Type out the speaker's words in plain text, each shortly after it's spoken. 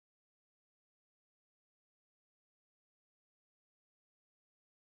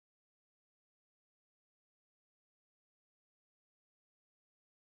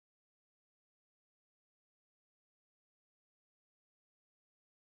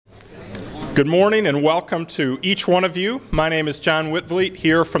Good morning and welcome to each one of you. My name is John Witvliet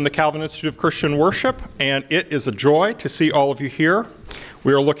here from the Calvin Institute of Christian Worship, and it is a joy to see all of you here.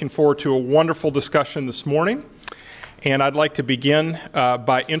 We are looking forward to a wonderful discussion this morning, and I'd like to begin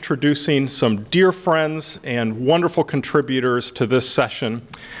by introducing some dear friends and wonderful contributors to this session,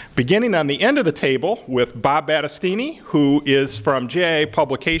 beginning on the end of the table with Bob Batastini, who is from JIA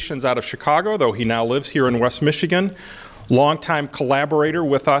Publications out of Chicago, though he now lives here in West Michigan. Longtime collaborator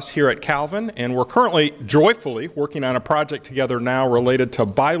with us here at Calvin, and we're currently joyfully working on a project together now related to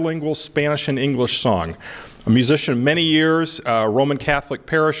bilingual Spanish and English song. A musician many years, Roman Catholic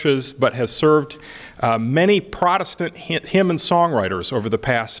parishes, but has served many Protestant hymn and songwriters over the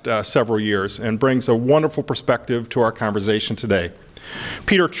past several years and brings a wonderful perspective to our conversation today.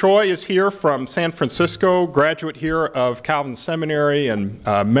 Peter Choi is here from San Francisco, graduate here of Calvin Seminary and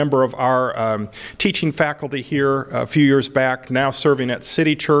member of our teaching faculty here a few years back, now serving at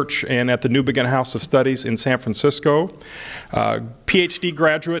City Church and at the New Begin House of Studies in San Francisco. PhD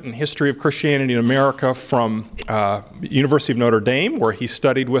graduate in History of Christianity in America from University of Notre Dame, where he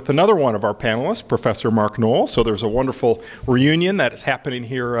studied with another one of our panelists, Professor Mark Noll. So there's a wonderful reunion that is happening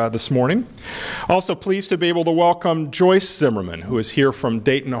here this morning. Also pleased to be able to welcome Joyce Zimmerman, who is here from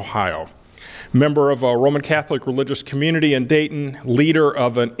Dayton, Ohio. Member of a Roman Catholic religious community in Dayton, leader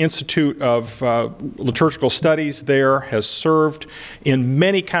of an Institute of Liturgical Studies there, has served in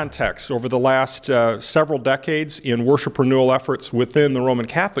many contexts over the last several decades in worship renewal efforts within the Roman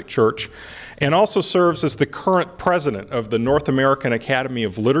Catholic Church, and also serves as the current president of the North American Academy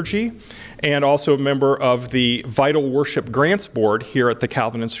of Liturgy, and also a member of the Vital Worship Grants Board here at the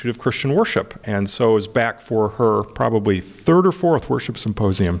Calvin Institute of Christian Worship, and so is back for her probably third or fourth worship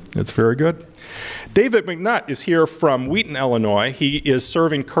symposium. It's very good. David McNutt is here from Wheaton, Illinois. He is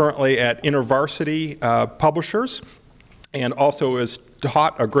serving currently at InterVarsity Publishers, and also is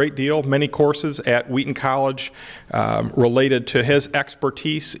taught a great deal, many courses at Wheaton College related to his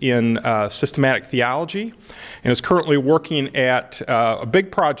expertise in systematic theology, and is currently working at a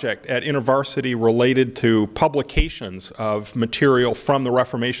big project at InterVarsity related to publications of material from the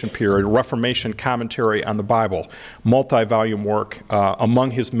Reformation period, Reformation commentary on the Bible, multi-volume work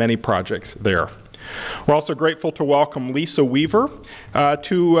among his many projects there. We're also grateful to welcome Lisa Weaver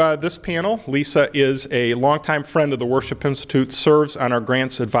to this panel. Lisa is a longtime friend of the Worship Institute, serves on our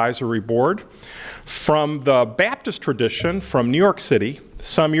Grants Advisory Board. From the Baptist tradition from New York City,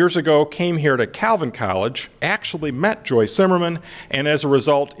 some years ago came here to Calvin College, actually met Joyce Zimmerman, and as a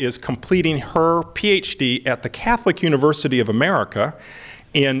result is completing her PhD at the Catholic University of America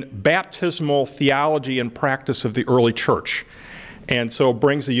in baptismal theology and practice of the early church. And so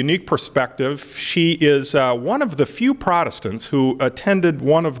brings a unique perspective. She is one of the few Protestants who attended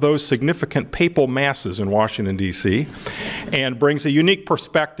one of those significant papal masses in Washington, D.C., and brings a unique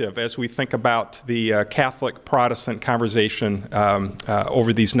perspective as we think about the Catholic-Protestant conversation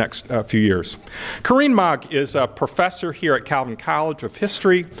over these next few years. Karin Maag is a professor here at Calvin College of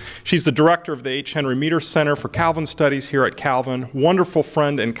History. She's the director of the H. Henry Meter Center for Calvin Studies here at Calvin. Wonderful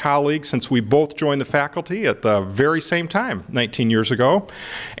friend and colleague since we both joined the faculty at the very same time, 19 years ago,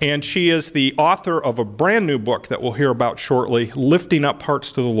 and she is the author of a brand new book that we'll hear about shortly, Lifting Up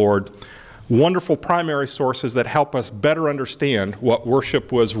Hearts to the Lord. Wonderful primary sources that help us better understand what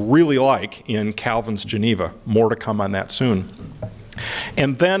worship was really like in Calvin's Geneva. More to come on that soon.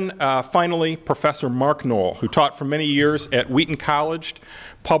 And then finally, Professor Mark Noll, who taught for many years at Wheaton College,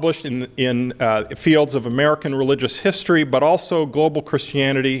 published in fields of American religious history, but also global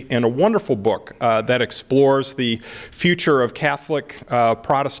Christianity, and a wonderful book that explores the future of Catholic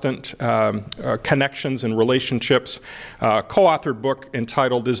Protestant connections and relationships. Co-authored book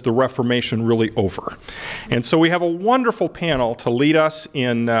entitled, Is the Reformation Really Over? And so we have a wonderful panel to lead us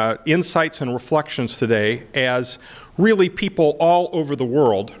in insights and reflections today as really people all over the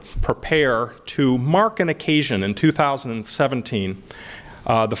world prepare to mark an occasion in 2017,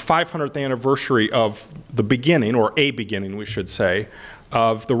 the 500th anniversary of the beginning, or a beginning we should say,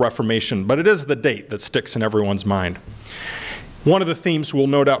 of the Reformation. But it is the date that sticks in everyone's mind. One of the themes we'll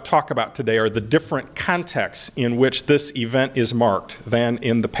no doubt talk about today are the different contexts in which this event is marked than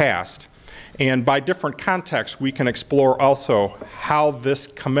in the past. And by different contexts, we can explore also how this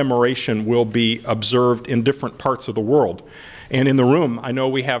commemoration will be observed in different parts of the world. And in the room, I know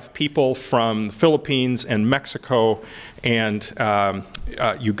we have people from the Philippines and Mexico and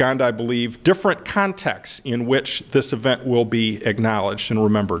Uganda, I believe, different contexts in which this event will be acknowledged and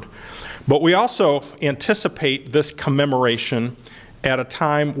remembered. But we also anticipate this commemoration at a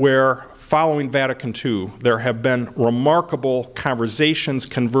time where, following Vatican II, there have been remarkable conversations,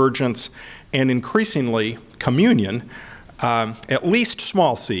 convergence, and increasingly communion at least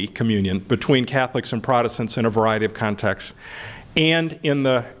small c, communion, between Catholics and Protestants in a variety of contexts, and in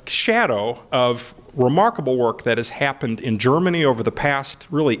the shadow of remarkable work that has happened in Germany over the past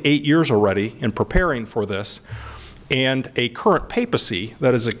really 8 years already in preparing for this, and a current papacy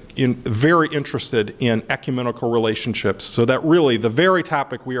that is very interested in ecumenical relationships, so that really the very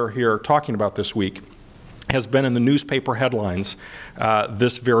topic we are here talking about this week has been in the newspaper headlines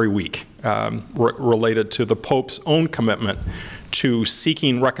this very week, related to the Pope's own commitment to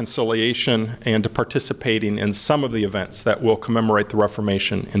seeking reconciliation and to participating in some of the events that will commemorate the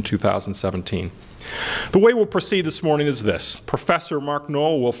Reformation in 2017. The way we'll proceed this morning is this. Professor Mark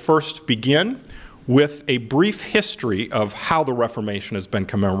Noll will first begin with a brief history of how the Reformation has been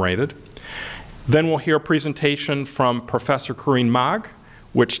commemorated. Then we'll hear a presentation from Professor Karin Maag,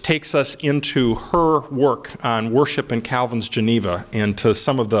 which takes us into her work on worship in Calvin's Geneva and to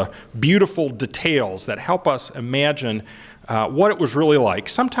some of the beautiful details that help us imagine what it was really like,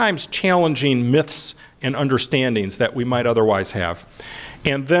 sometimes challenging myths and understandings that we might otherwise have.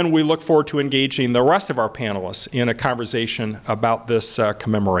 And then we look forward to engaging the rest of our panelists in a conversation about this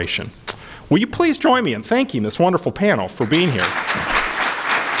commemoration. Will you please join me in thanking this wonderful panel for being here?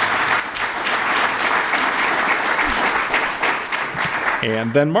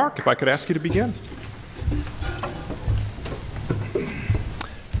 And then, Mark, if I could ask you to begin.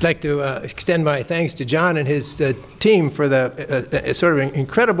 I'd like to extend my thanks to John and his team for the sort of an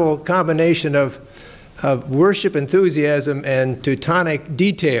incredible combination of worship enthusiasm and Teutonic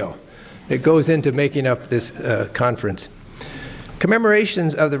detail that goes into making up this conference.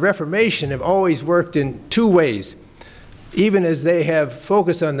 Commemorations of the Reformation have always worked in two ways, even as they have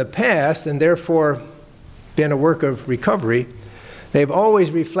focused on the past and therefore been a work of recovery. They've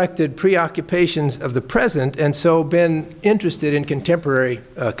always reflected preoccupations of the present and so been interested in contemporary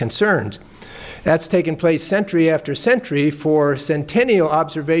concerns. That's taken place century after century for centennial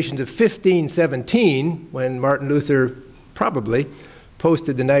observations of 1517, when Martin Luther probably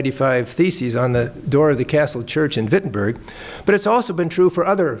posted the 95 Theses on the door of the castle church in Wittenberg. But it's also been true for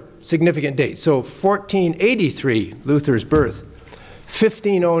other significant dates. So 1483, Luther's birth.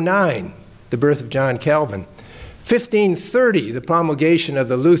 1509, the birth of John Calvin. 1530, the promulgation of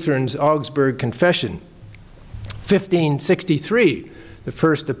the Lutherans' Augsburg Confession. 1563, the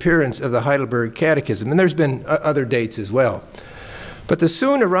first appearance of the Heidelberg Catechism. And there's been other dates as well. But the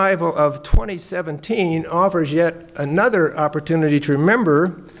soon arrival of 2017 offers yet another opportunity to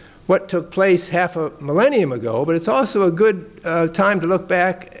remember what took place half a millennium ago, but it's also a good time to look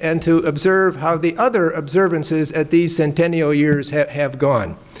back and to observe how the other observances at these centennial years have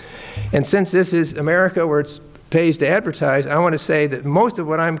gone. And since this is America where it pays to advertise, I want to say that most of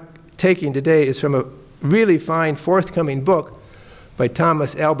what I'm taking today is from a really fine forthcoming book by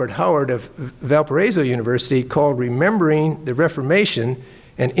Thomas Albert Howard of Valparaiso University called Remembering the Reformation,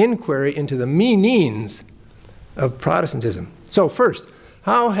 an Inquiry into the Meanings of Protestantism. So first,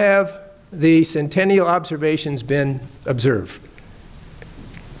 how have the centennial observations been observed?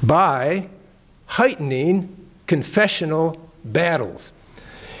 By heightening confessional battles.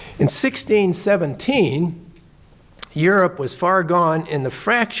 In 1617, Europe was far gone in the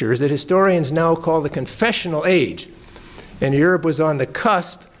fractures that historians now call the confessional age. And Europe was on the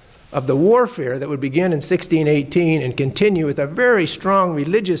cusp of the warfare that would begin in 1618 and continue with a very strong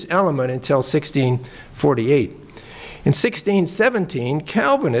religious element until 1648. In 1617,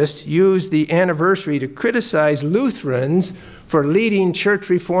 Calvinists used the anniversary to criticize Lutherans for leading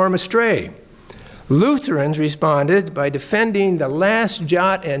church reform astray. Lutherans responded by defending the last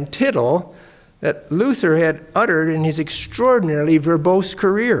jot and tittle that Luther had uttered in his extraordinarily verbose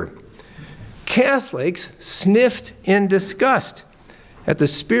career. Catholics sniffed in disgust at the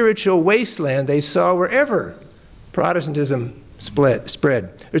spiritual wasteland they saw wherever Protestantism spread.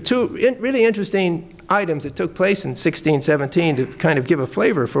 There are two really interesting items that took place in 1617 to kind of give a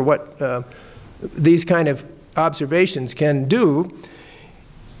flavor for what these kind of observations can do.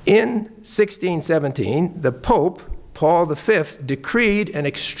 In 1617, the Pope, Paul V, decreed an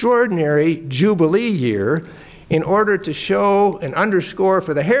extraordinary Jubilee year in order to show and underscore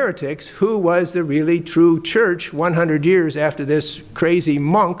for the heretics who was the really true church 100 years after this crazy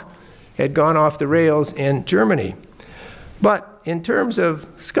monk had gone off the rails in Germany. But in terms of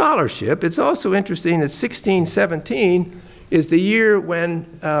scholarship, it's also interesting that 1617 is the year when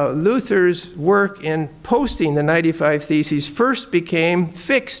Luther's work in posting the 95 Theses first became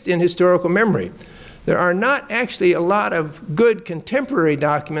fixed in historical memory. There are not actually a lot of good contemporary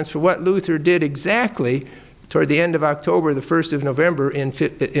documents for what Luther did exactly toward the end of October, the 1st of November in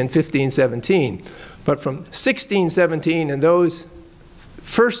 1517. But from 1617 and those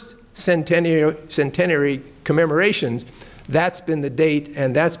first centenary commemorations, That's been the date,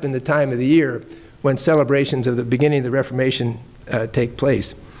 and that's been the time of the year when celebrations of the beginning of the Reformation take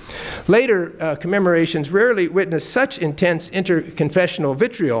place. Later commemorations rarely witness such intense interconfessional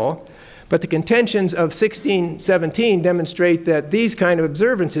vitriol, but the contentions of 1617 demonstrate that these kind of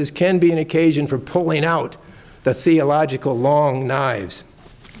observances can be an occasion for pulling out the theological long knives.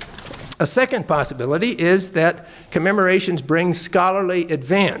 A second possibility is that commemorations bring scholarly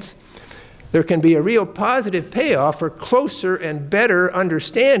advance. There can be a real positive payoff for closer and better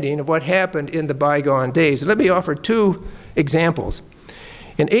understanding of what happened in the bygone days. Let me offer two examples.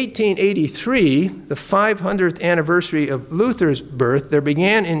 In 1883, the 500th anniversary of Luther's birth, there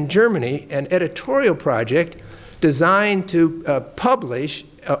began in Germany an editorial project designed to publish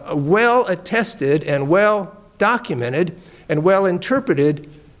a well-attested and well-documented and well-interpreted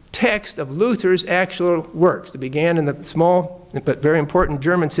text of Luther's actual works. It began in the small but very important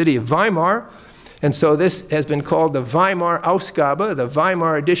German city of Weimar, and so this has been called the Weimar Ausgabe, the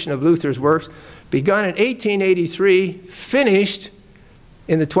Weimar edition of Luther's works, begun in 1883, finished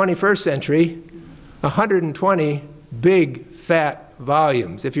in the 21st century, 120 big, fat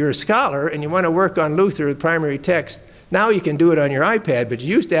volumes. If you're a scholar and you want to work on Luther, the primary text, now you can do it on your iPad, but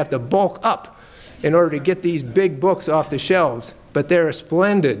you used to have to bulk up in order to get these big books off the shelves. But they're a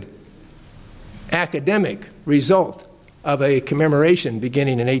splendid academic result of a commemoration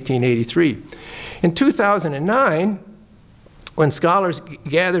beginning in 1883. In 2009, when scholars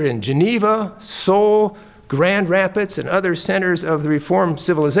gathered in Geneva, Seoul, Grand Rapids, and other centers of the Reformed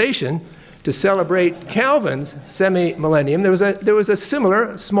civilization to celebrate Calvin's semi-millennium, there was a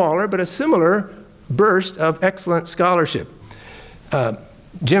similar, smaller, but a similar burst of excellent scholarship.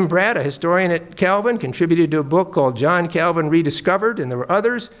 Jim Bratt, a historian at Calvin, contributed to a book called John Calvin Rediscovered, and there were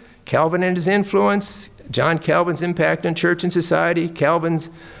others, Calvin and His Influence, John Calvin's Impact on Church and Society, Calvin's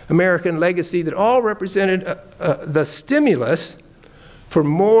American Legacy, that all represented the stimulus for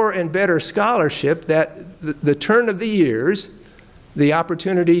more and better scholarship that the turn of the years, the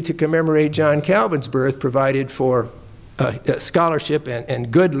opportunity to commemorate John Calvin's birth, provided for scholarship and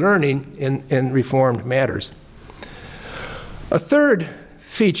good learning in Reformed matters. A third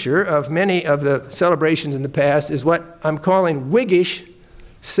feature of many of the celebrations in the past is what I'm calling Whiggish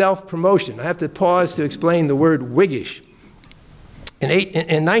self-promotion. I have to pause to explain the word Whiggish. In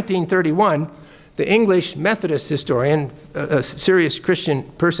 1931, the English Methodist historian, a serious Christian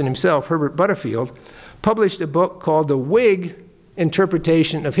person himself, Herbert Butterfield, published a book called The Whig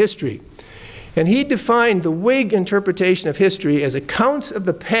Interpretation of History. And he defined the Whig interpretation of history as accounts of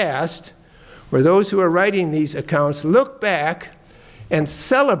the past where those who are writing these accounts look back and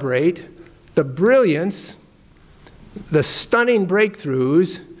celebrate the brilliance, the stunning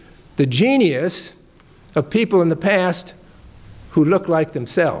breakthroughs, the genius of people in the past who look like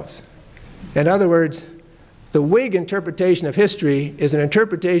themselves. In other words, the Whig interpretation of history is an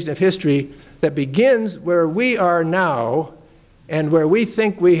interpretation of history that begins where we are now and where we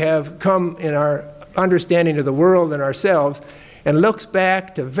think we have come in our understanding of the world and ourselves, and looks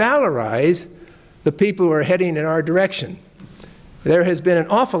back to valorize the people who are heading in our direction. There has been an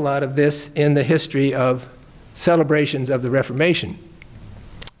awful lot of this in the history of celebrations of the Reformation.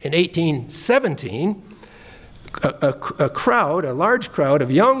 In 1817, a large crowd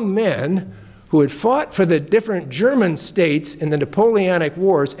of young men who had fought for the different German states in the Napoleonic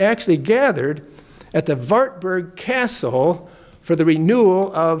Wars actually gathered at the Wartburg Castle for the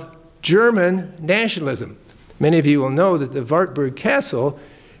renewal of German nationalism. Many of you will know that the Wartburg Castle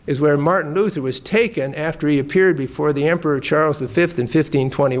is where Martin Luther was taken after he appeared before the Emperor Charles V in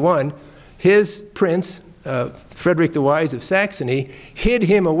 1521. His prince, Frederick the Wise of Saxony, hid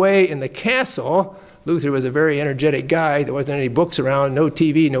him away in the castle. Luther was a very energetic guy. There wasn't any books around, no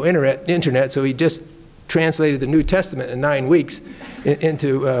TV, no internet, so he just translated the New Testament in 9 weeks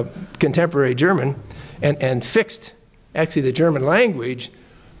into contemporary German and fixed actually the German language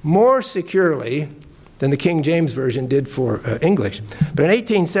more securely than the King James Version did for English. But in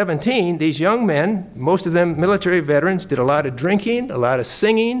 1817, these young men, most of them military veterans, did a lot of drinking, a lot of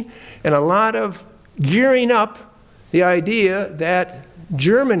singing, and a lot of gearing up the idea that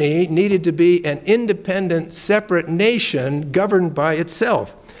Germany needed to be an independent, separate nation governed by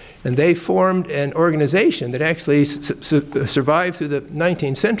itself. And they formed an organization that actually survived through the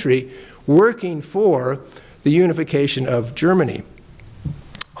 19th century, working for the unification of Germany.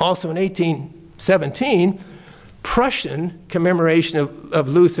 Also in 1817, Prussian commemoration of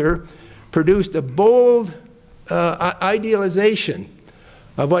Luther produced a bold idealization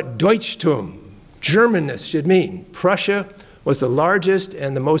of what Deutschtum, Germanness, should mean. Prussia was the largest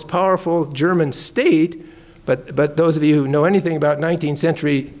and the most powerful German state, but those of you who know anything about 19th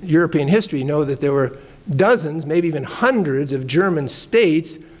century European history know that there were dozens, maybe even hundreds of German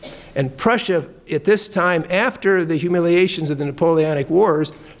states, and Prussia at this time, after the humiliations of the Napoleonic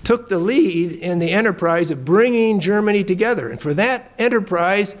Wars, took the lead in the enterprise of bringing Germany together. And for that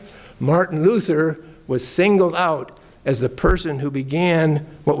enterprise, Martin Luther was singled out as the person who began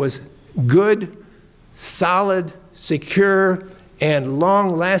what was good, solid, secure, and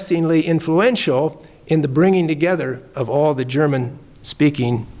long-lastingly influential in the bringing together of all the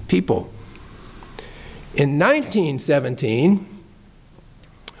German-speaking people. In 1917,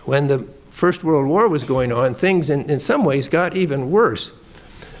 when the First World War was going on, things in some ways got even worse.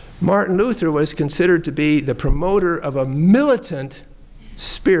 Martin Luther was considered to be the promoter of a militant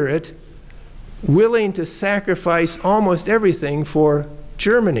spirit, willing to sacrifice almost everything for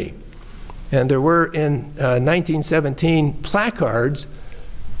Germany. And there were in 1917 placards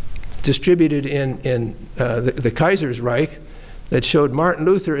distributed in the Kaiser's Reich that showed Martin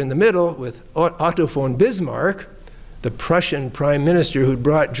Luther in the middle with Otto von Bismarck, the Prussian prime minister who'd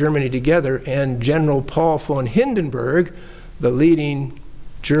brought Germany together, and General Paul von Hindenburg, the leading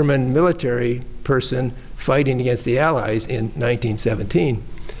German military person fighting against the Allies in 1917.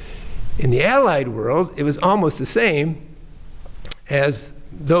 In the Allied world, it was almost the same as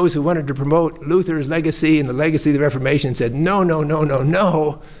those who wanted to promote Luther's legacy and the legacy of the Reformation said, no, no, no, no,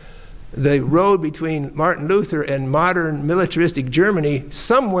 no. The road between Martin Luther and modern militaristic Germany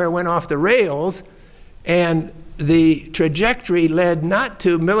somewhere went off the rails, and the trajectory led not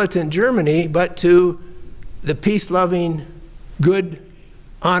to militant Germany, but to the peace-loving, good,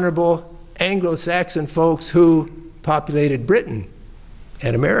 honorable Anglo-Saxon folks who populated Britain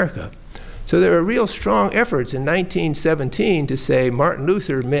and America. So there were real strong efforts in 1917 to say Martin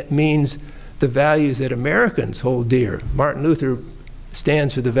Luther means the values that Americans hold dear. Martin Luther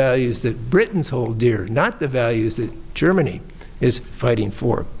stands for the values that Britons hold dear, not the values that Germany is fighting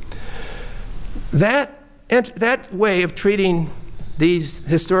for. That way of treating these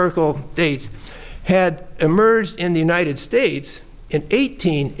historical dates had emerged in the United States in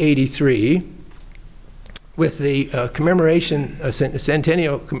 1883 with the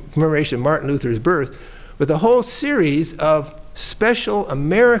centennial commemoration of Martin Luther's birth, with a whole series of special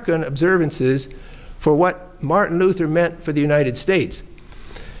American observances for what Martin Luther meant for the United States.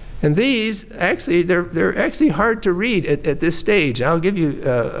 And these, actually, they're actually hard to read at this stage. I'll give you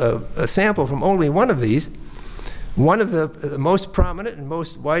a sample from only one of these. One of the most prominent and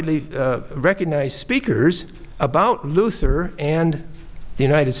most widely recognized speakers about Luther and the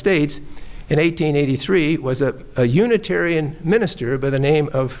United States in 1883 was a Unitarian minister by the name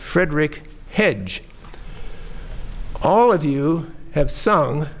of Frederick Hedge. All of you have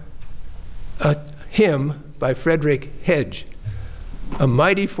sung a hymn by Frederick Hedge. A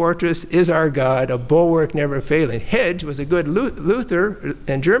mighty fortress is our God, a bulwark never failing. Hedge was a good Luther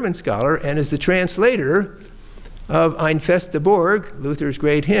and German scholar and is the translator of Ein feste Burg, Luther's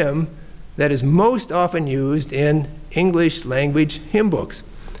great hymn, that is most often used in English language hymn books.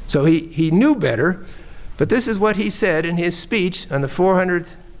 So he knew better, but this is what he said in his speech on the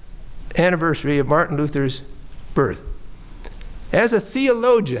 400th anniversary of Martin Luther's birth. As a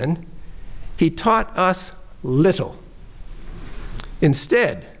theologian, he taught us little.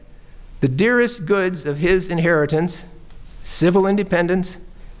 Instead, the dearest goods of his inheritance, civil independence,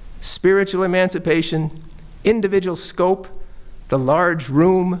 spiritual emancipation, individual scope, the large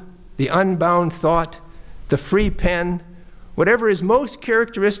room, the unbound thought, the free pen, whatever is most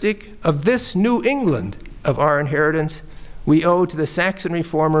characteristic of this New England of our inheritance, we owe to the Saxon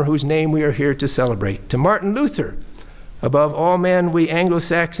reformer whose name we are here to celebrate, to Martin Luther. Above all men, we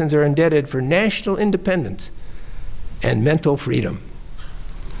Anglo-Saxons are indebted for national independence and mental freedom.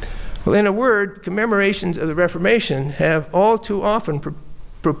 Well, in a word, commemorations of the Reformation have all too often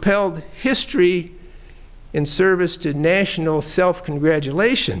propelled history in service to national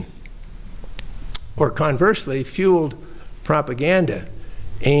self-congratulation, or conversely, fueled propaganda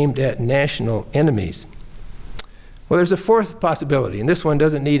aimed at national enemies. Well, there's a fourth possibility, and this one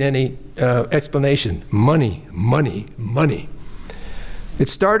doesn't need any explanation. Money, money, money. It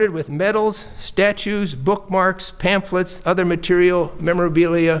started with medals, statues, bookmarks, pamphlets, other material,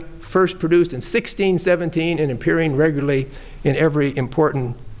 memorabilia, first produced in 1617 and appearing regularly in every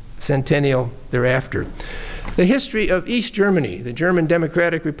important centennial thereafter. The history of East Germany, the German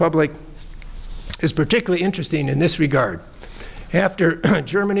Democratic Republic, is particularly interesting in this regard. After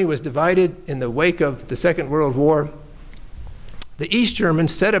Germany was divided in the wake of the Second World War, the East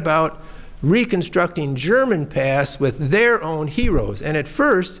Germans set about reconstructing German past with their own heroes. And at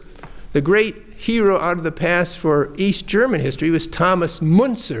first, the great hero out of the past for East German history was Thomas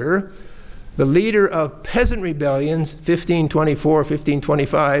Müntzer, the leader of peasant rebellions, 1524,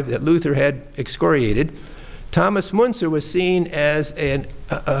 1525, that Luther had excoriated. Thomas Müntzer was seen as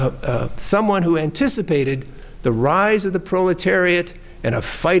someone who anticipated the rise of the proletariat and a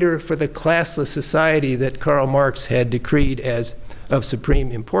fighter for the classless society that Karl Marx had decreed as of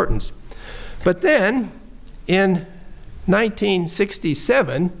supreme importance. But then, in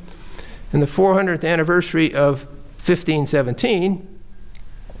 1967, in the 400th anniversary of 1517,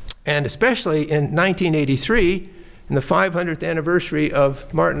 and especially in 1983, in the 500th anniversary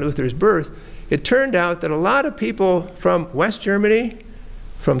of Martin Luther's birth, it turned out that a lot of people from West Germany,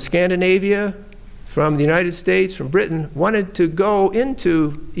 from Scandinavia, from the United States, from Britain, wanted to go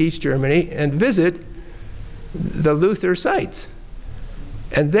into East Germany and visit the Luther sites.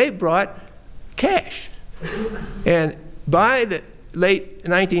 And they brought cash. And by the late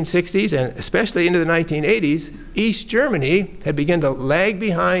 1960s, and especially into the 1980s, East Germany had begun to lag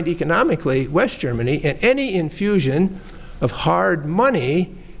behind economically West Germany, and any infusion of hard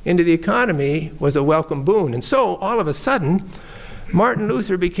money into the economy was a welcome boon. And so, all of a sudden, Martin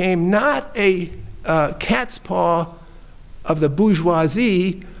Luther became not a cat's paw of the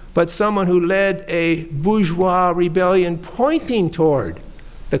bourgeoisie, but someone who led a bourgeois rebellion pointing toward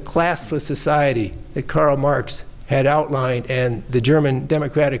the classless society that Karl Marx had outlined and the German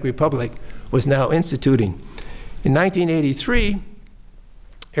Democratic Republic was now instituting. In 1983,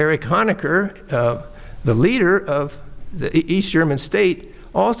 Erich Honecker, the leader of the East German state,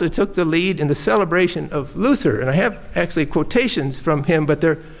 also took the lead in the celebration of Luther. And I have actually quotations from him, but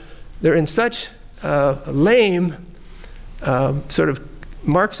they're in such lame sort of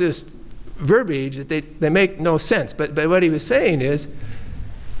Marxist verbiage that they make no sense. But what he was saying is,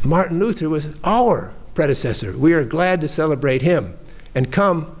 Martin Luther was our predecessor. We are glad to celebrate him and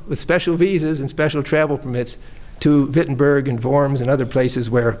come with special visas and special travel permits to Wittenberg and Worms and other places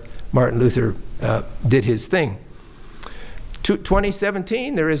where Martin Luther did his thing.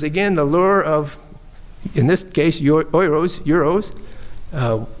 2017, there is again the lure of, in this case, euros.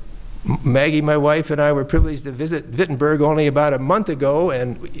 Maggie, my wife, and I were privileged to visit Wittenberg only about a month ago,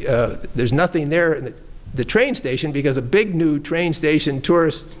 and there's nothing there in the train station because a big new train station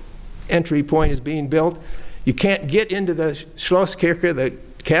tourist entry point is being built. You can't get into the Schlosskirche, the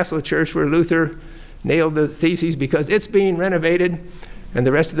castle church where Luther nailed the theses, because it's being renovated and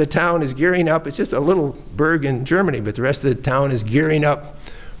the rest of the town is gearing up. It's just a little burg in Germany, but the rest of the town is gearing up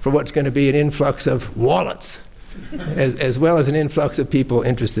for what's going to be an influx of wallets, as well as an influx of people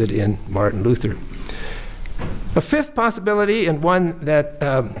interested in Martin Luther. A fifth possibility, and one that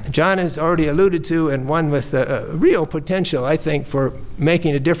John has already alluded to, and one with real potential, I think, for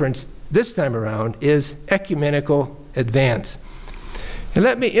making a difference this time around, is ecumenical advance. And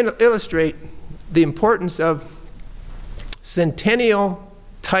let me illustrate the importance of centennial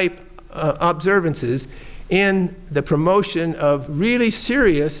type observances in the promotion of really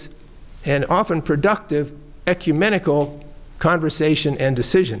serious and often productive ecumenical conversation and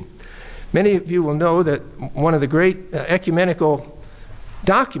decision. Many of you will know that one of the great ecumenical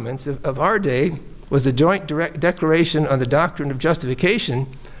documents of our day was the joint declaration on the doctrine of justification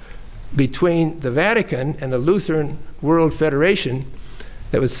between the Vatican and the Lutheran World Federation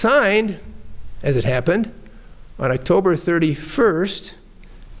that was signed, as it happened, on October 31st,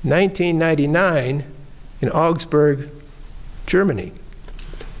 1999 in Augsburg, Germany.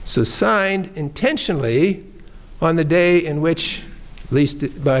 So signed intentionally on the day in which, at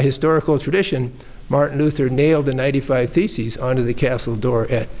least by historical tradition, Martin Luther nailed the 95 Theses onto the castle door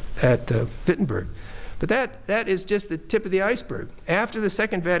at Wittenberg. But that is just the tip of the iceberg. After the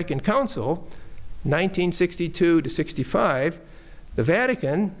Second Vatican Council, 1962 to 65, the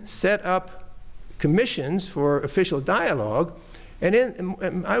Vatican set up commissions for official dialogue,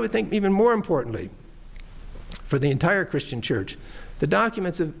 and I would think even more importantly, for the entire Christian church, the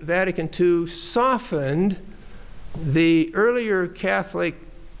documents of Vatican II softened the earlier Catholic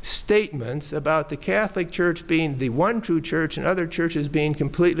statements about the Catholic Church being the one true church and other churches being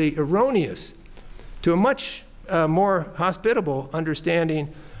completely erroneous to a much more hospitable understanding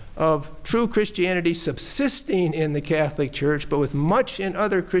of true Christianity subsisting in the Catholic Church, but with much in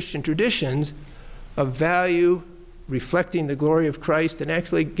other Christian traditions of value, reflecting the glory of Christ, and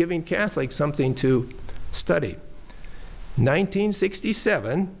actually giving Catholics something to study.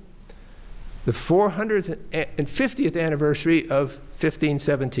 1967, the 450th anniversary of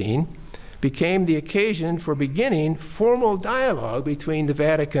 1517, became the occasion for beginning formal dialogue between the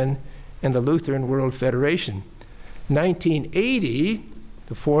Vatican and the Lutheran World Federation. 1980,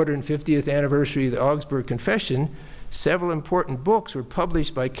 the 450th anniversary of the Augsburg Confession, several important books were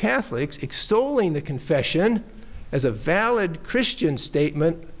published by Catholics extolling the confession as a valid Christian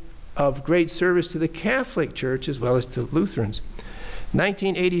statement of great service to the Catholic Church as well as to Lutherans.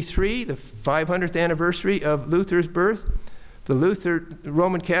 1983, the 500th anniversary of Luther's birth, the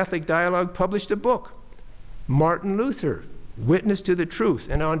Roman Catholic Dialogue published a book, Martin Luther, Witness to the Truth.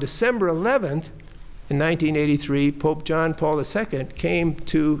 And on December 11th, in 1983, Pope John Paul II came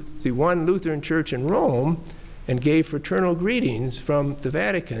to the one Lutheran church in Rome and gave fraternal greetings from the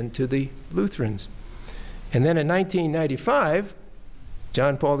Vatican to the Lutherans. And then in 1995,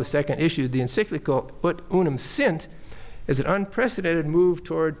 John Paul II issued the encyclical Ut Unum Sint as an unprecedented move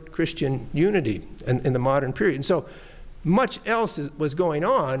toward Christian unity in the modern period. And so much else was going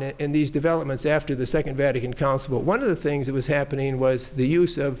on in these developments after the Second Vatican Council, but one of the things that was happening was the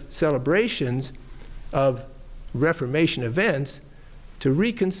use of celebrations of Reformation events to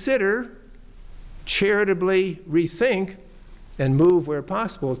reconsider, charitably rethink, and move where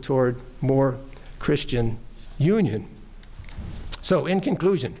possible toward more Christian union. So in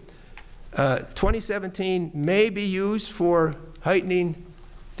conclusion, 2017 may be used for heightening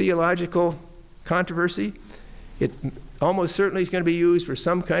theological controversy. It almost certainly is going to be used for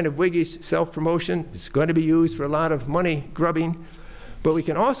some kind of Whiggish self-promotion. It's going to be used for a lot of money grubbing. But we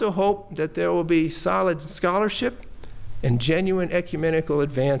can also hope that there will be solid scholarship and genuine ecumenical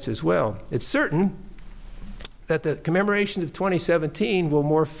advance as well. It's certain that the commemorations of 2017 will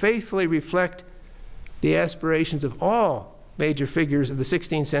more faithfully reflect the aspirations of all major figures of the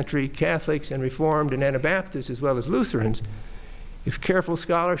 16th century, Catholics and Reformed and Anabaptists as well as Lutherans, if careful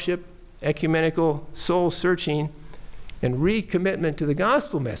scholarship, ecumenical soul-searching, and recommitment to the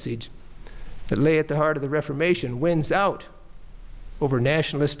gospel message that lay at the heart of the Reformation wins out over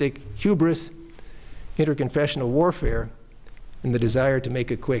nationalistic hubris, interconfessional warfare, and the desire to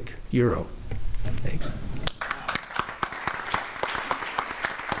make a quick euro. Thanks.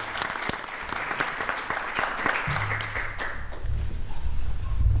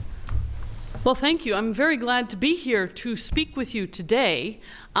 Well, thank you. I'm very glad to be here to speak with you today.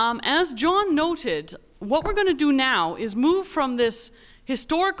 As John noted, what we're going to do now is move from this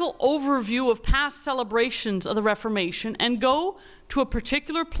historical overview of past celebrations of the Reformation and go to a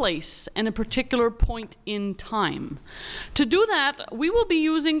particular place and a particular point in time. To do that, we will be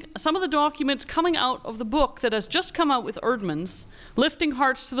using some of the documents coming out of the book that has just come out with Erdmann's, Lifting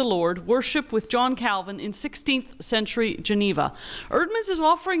Hearts to the Lord, Worship with John Calvin in 16th Century Geneva. Erdmann's is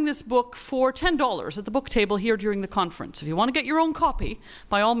offering this book for $10 at the book table here during the conference. If you want to get your own copy,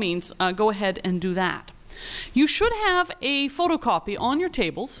 by all means, go ahead and do that. You should have a photocopy on your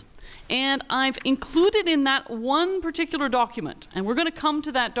tables, and I've included in that one particular document, and we're going to come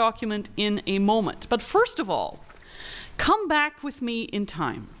to that document in a moment. But first of all, come back with me in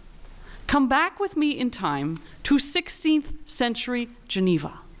time. Come back with me in time to 16th century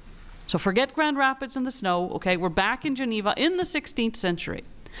Geneva. So forget Grand Rapids and the snow, okay? We're back in Geneva in the 16th century.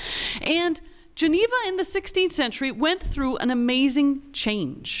 And Geneva in the 16th century went through an amazing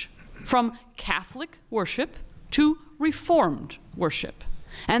change from Catholic worship to Reformed worship.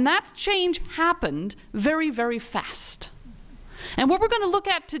 And that change happened very, very fast. And what we're going to look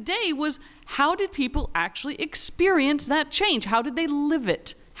at today was how did people actually experience that change? How did they live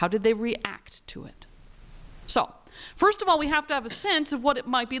it? How did they react to it? So, first of all, we have to have a sense of what it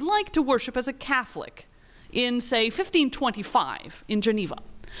might be like to worship as a Catholic in, say, 1525 in Geneva.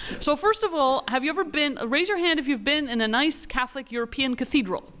 So first of all, have you ever been, raise your hand if you've been in a nice Catholic European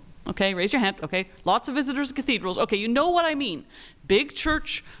cathedral. Okay, raise your hand. Okay, lots of visitors to cathedrals. Okay, you know what I mean. Big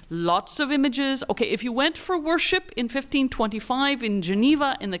church, lots of images. Okay, if you went for worship in 1525 in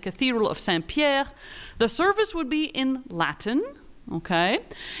Geneva in the Cathedral of Saint-Pierre, the service would be in Latin. Okay,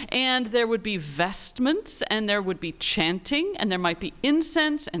 and there would be vestments, and there would be chanting, and there might be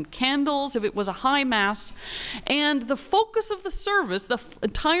incense and candles if it was a high mass. And the focus of the service, the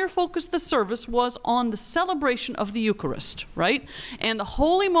entire focus of the service was on the celebration of the Eucharist, right? And the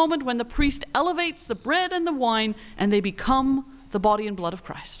holy moment when the priest elevates the bread and the wine, and they become the body and blood of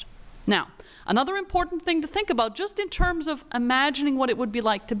Christ. Now, another important thing to think about, just in terms of imagining what it would be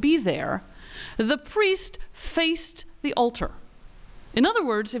like to be there, the priest faced the altar. In other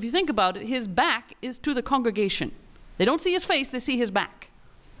words, if you think about it, his back is to the congregation. They don't see his face, they see his back.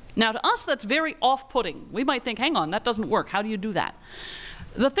 Now, to us, that's very off-putting. We might think, hang on, that doesn't work. How do you do that?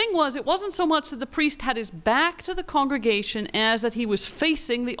 The thing was, it wasn't so much that the priest had his back to the congregation as that he was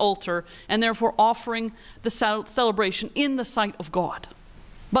facing the altar and therefore offering the celebration in the sight of God.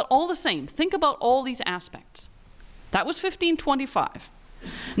 But all the same, think about all these aspects. That was 1525.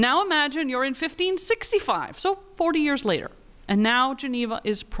 Now imagine you're in 1565, so 40 years later. And now Geneva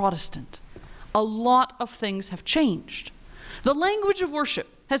is Protestant. A lot of things have changed. The language of worship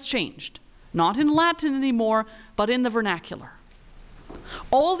has changed. Not in Latin anymore, but in the vernacular.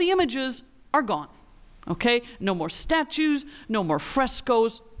 All the images are gone, okay? No more statues, no more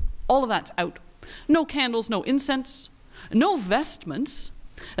frescoes, all of that's out. No candles, no incense, no vestments.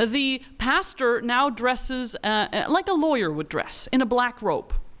 The pastor now dresses like a lawyer would dress, in a black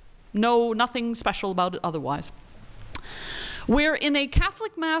robe. Nothing special about it otherwise. Where in a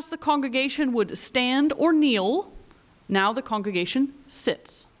Catholic Mass the congregation would stand or kneel, now the congregation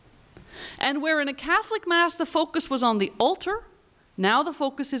sits. And where in a Catholic Mass the focus was on the altar, now the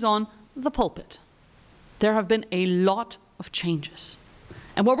focus is on the pulpit. There have been a lot of changes.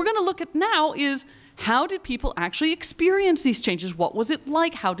 And what we're going to look at now is, how did people actually experience these changes? What was it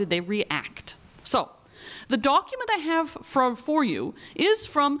like? How did they react? So, the document I have for you is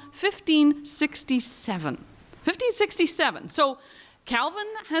from 1567. 1567. So, Calvin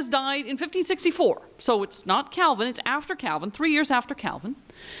has died in 1564. So it's not Calvin, it's after Calvin, 3 years after Calvin.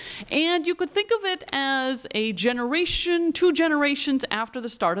 And you could think of it as a generation, 2 generations after the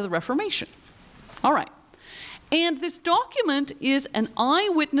start of the Reformation. All right. And this document is an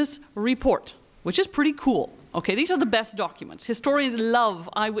eyewitness report, which is pretty cool. Okay, these are the best documents. Historians love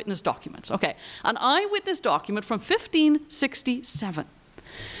eyewitness documents. Okay, an eyewitness document from 1567.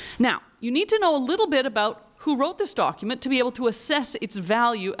 Now, you need to know a little bit about who wrote this document to be able to assess its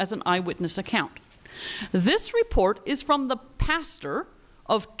value as an eyewitness account. This report is from the pastor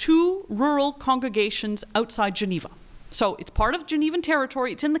of 2 rural congregations outside Geneva. So it's part of Genevan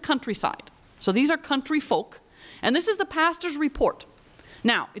territory, it's in the countryside. So these are country folk, and this is the pastor's report.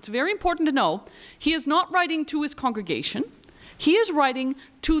 Now, it's very important to know, he is not writing to his congregation, he is writing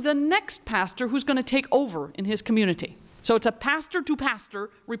to the next pastor who's going to take over in his community. So it's a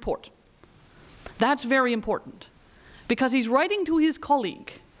pastor-to-pastor report. That's very important, because he's writing to his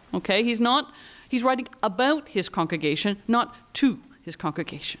colleague, okay? He's writing about his congregation, not to his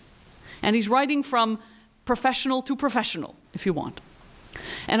congregation. And he's writing from professional to professional, if you want.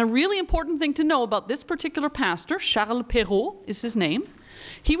 And a really important thing to know about this particular pastor, Charles Perrault is his name,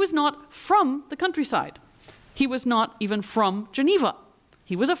 he was not from the countryside. He was not even from Geneva.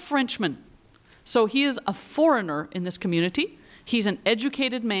 He was a Frenchman. So he is a foreigner in this community. He's an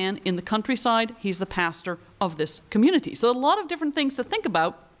educated man in the countryside. He's the pastor of this community. So a lot of different things to think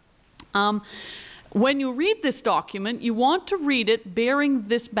about. When you read this document, you want to read it bearing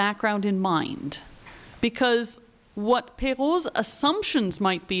this background in mind, because what Perrault's assumptions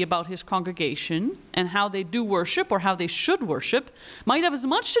might be about his congregation and how they do worship or how they should worship might have as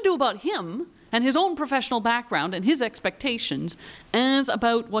much to do about him and his own professional background and his expectations as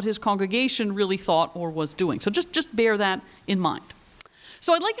about what his congregation really thought or was doing. So just bear that in mind.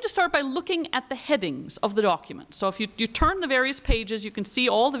 So I'd like you to start by looking at the headings of the document. So if you turn the various pages, you can see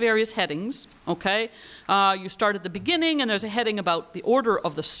all the various headings, okay? You start at the beginning, and there's a heading about the order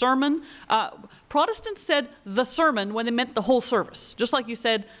of the sermon. Protestants said the sermon when they meant the whole service, just like you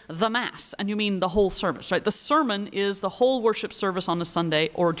said the Mass, and you mean the whole service, right? The sermon is the whole worship service on a Sunday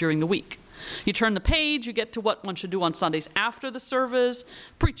or during the week. You turn the page, you get to what one should do on Sundays after the service,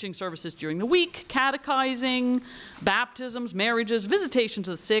 preaching services during the week, catechizing, baptisms, marriages, visitations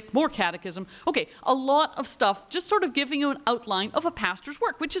of the sick, more catechism. Okay, a lot of stuff, just sort of giving you an outline of a pastor's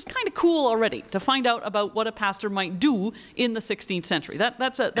work, which is kind of cool already to find out about what a pastor might do in the 16th century.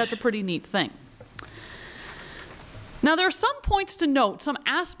 That's a pretty neat thing. Now, there are some points to note, some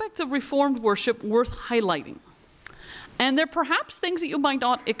aspects of Reformed worship worth highlighting. And they're perhaps things that you might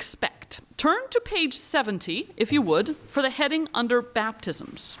not expect. Turn to page 70, if you would, for the heading under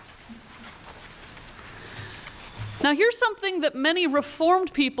baptisms. Now, here's something that many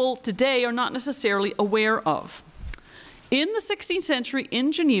Reformed people today are not necessarily aware of. In the 16th century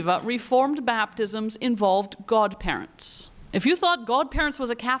in Geneva, Reformed baptisms involved godparents. If you thought godparents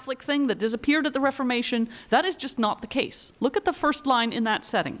was a Catholic thing that disappeared at the Reformation, that is just not the case. Look at the first line in that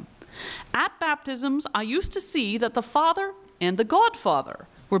setting. At baptisms, I used to see that the father and the godfather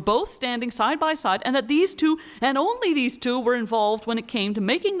were both standing side by side, and that these two, and only these two, were involved when it came to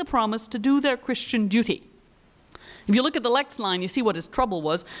making the promise to do their Christian duty. If you look at the next line, you see what his trouble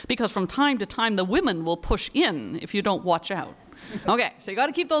was, because from time to time the women will push in if you don't watch out. Okay, so you got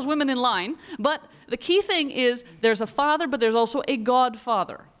to keep those women in line, but the key thing is there's a father, but there's also a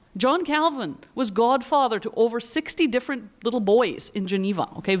godfather. John Calvin was godfather to over 60 different little boys in Geneva,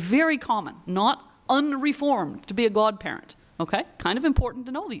 okay? Very common, not unreformed to be a godparent, okay? Kind of important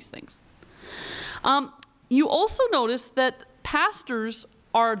to know these things. You also notice that pastors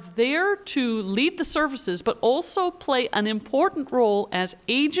are there to lead the services, but also play an important role as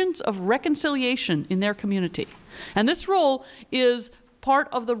agents of reconciliation in their community. And this role is part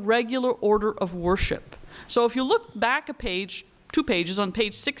of the regular order of worship. So if you look back a page, 2 pages on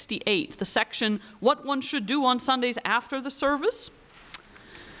page 68, the section, what one should do on Sundays after the service,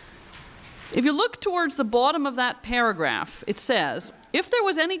 If you look towards the bottom of that paragraph, it says, if there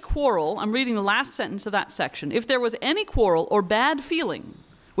was any quarrel, I'm reading the last sentence of that section, if there was any quarrel or bad feeling,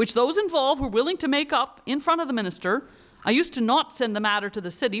 which those involved were willing to make up in front of the minister, I used to not send the matter to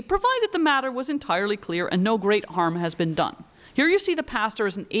the city, provided the matter was entirely clear and no great harm has been done. Here you see the pastor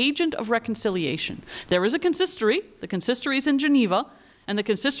as an agent of reconciliation. There is a consistory, the consistory is in Geneva, and the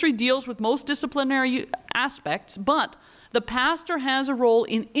consistory deals with most disciplinary aspects, but the pastor has a role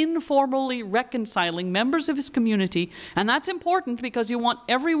in informally reconciling members of his community, and that's important because you want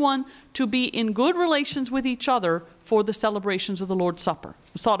everyone to be in good relations with each other for the celebrations of the Lord's Supper.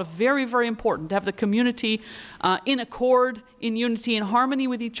 It's thought of very, very important to have the community in accord, in unity, in harmony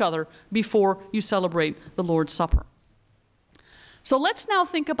with each other before you celebrate the Lord's Supper. So let's now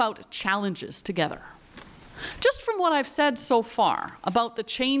think about challenges together. Just from what I've said so far about the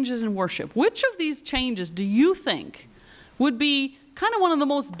changes in worship, which of these changes do you think would be kind of one of the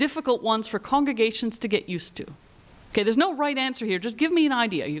most difficult ones for congregations to get used to? Okay, there's no right answer here. Just give me an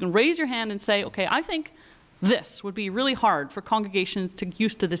idea. You can raise your hand and say, okay, I think this would be really hard for congregations to get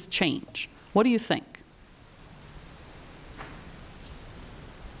used to this change. What do you think?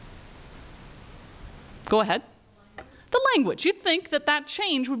 Go ahead. The language. You'd think that that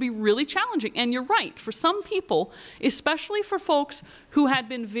change would be really challenging. And you're right. For some people, especially for folks who had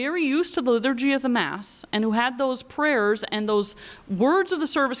been very used to the liturgy of the Mass and who had those prayers and those words of the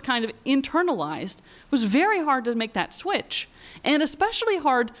service kind of internalized, it was very hard to make that switch. And especially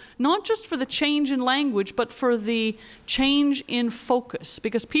hard, not just for the change in language, but for the change in focus.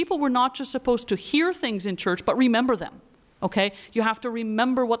 Because people were not just supposed to hear things in church, but remember them. Okay? You have to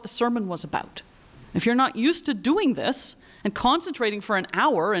remember what the sermon was about. If you're not used to doing this and concentrating for an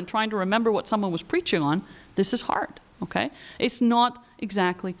hour and trying to remember what someone was preaching on, this is hard, okay? It's not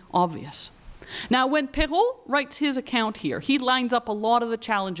exactly obvious. Now, when Perrault writes his account here, he lines up a lot of the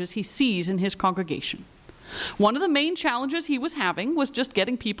challenges he sees in his congregation. One of the main challenges he was having was just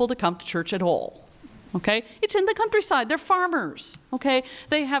getting people to come to church at all. Okay? It's in the countryside. They're farmers. Okay?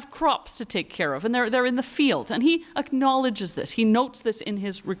 They have crops to take care of, and they're in the fields. And he acknowledges this. He notes this in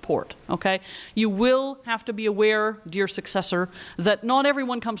his report. Okay? You will have to be aware, dear successor, that not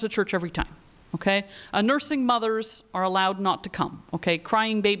everyone comes to church every time. Okay? Nursing mothers are allowed not to come. Okay?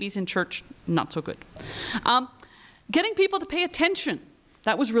 Crying babies in church, not so good. Getting people to pay attention,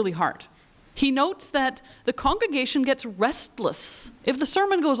 that was really hard. He notes that the congregation gets restless if the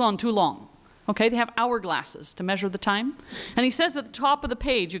sermon goes on too long. Okay, they have hourglasses to measure the time. And he says at the top of the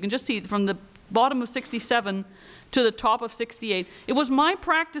page, you can just see from the bottom of 67 to the top of 68, it was my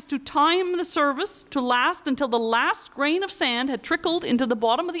practice to time the service to last until the last grain of sand had trickled into the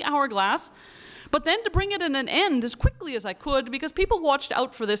bottom of the hourglass, but then to bring it at an end as quickly as I could because people watched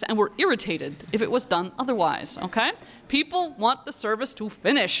out for this and were irritated if it was done otherwise, okay? People want the service to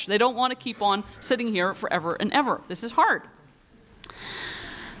finish. They don't want to keep on sitting here forever and ever. This is hard.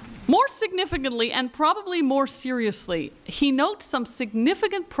 More significantly, and probably more seriously, he notes some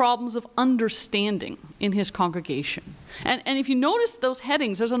significant problems of understanding in his congregation. And if you notice those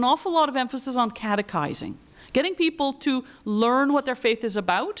headings, there's an awful lot of emphasis on catechizing, getting people to learn what their faith is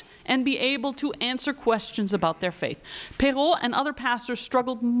about and be able to answer questions about their faith. Perrault and other pastors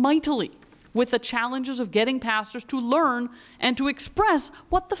struggled mightily with the challenges of getting pastors to learn and to express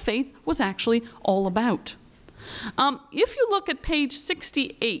what the faith was actually all about. If you look at page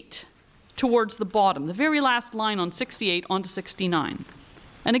 68 towards the bottom, the very last line on 68 onto 69,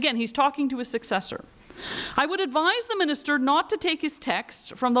 and again, he's talking to his successor. I would advise the minister not to take his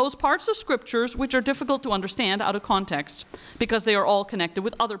text from those parts of scriptures which are difficult to understand out of context because they are all connected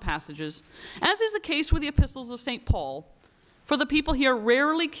with other passages, as is the case with the epistles of St. Paul. For the people here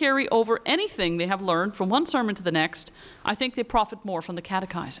rarely carry over anything they have learned from one sermon to the next. I think they profit more from the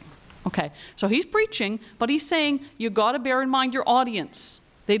catechizing. Okay, so he's preaching, but he's saying you've got to bear in mind your audience.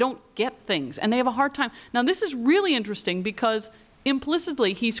 They don't get things, and they have a hard time. Now, this is really interesting because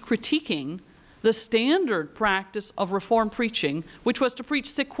implicitly he's critiquing the standard practice of Reformed preaching, which was to preach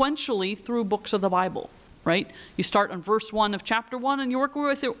sequentially through books of the Bible, right? You start on verse 1 of chapter 1, and you work your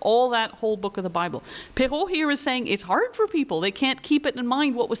way through all that whole book of the Bible. Perrault here is saying it's hard for people. They can't keep it in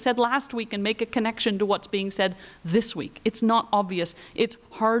mind what was said last week and make a connection to what's being said this week. It's not obvious. It's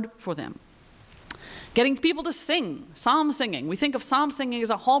hard for them. Getting people to sing, psalm singing. We think of psalm singing as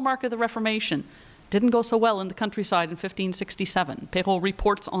a hallmark of the Reformation. Didn't go so well in the countryside in 1567. Perrault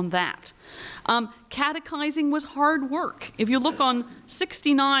reports on that. Catechizing was hard work. If you look on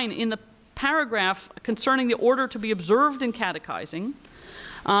 69 in the paragraph concerning the order to be observed in catechizing,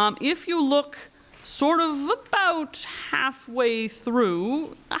 if you look sort of about halfway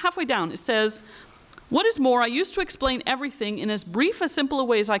down, it says, What is more, I used to explain everything in as brief, as simple a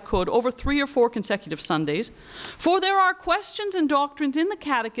way as I could over 3 or 4 consecutive Sundays, for there are questions and doctrines in the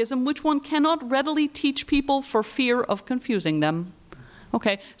Catechism which one cannot readily teach people for fear of confusing them.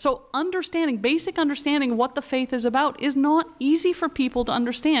 Okay, so understanding, basic understanding what the faith is about is not easy for people to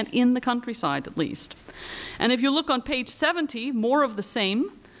understand, in the countryside at least. And if you look on page 70, more of the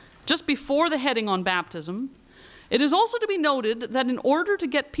same, just before the heading on baptism, it is also to be noted that in order to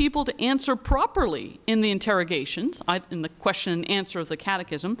get people to answer properly in the interrogations, in the question and answer of the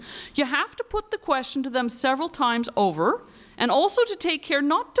Catechism, you have to put the question to them several times over, and also to take care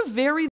not to vary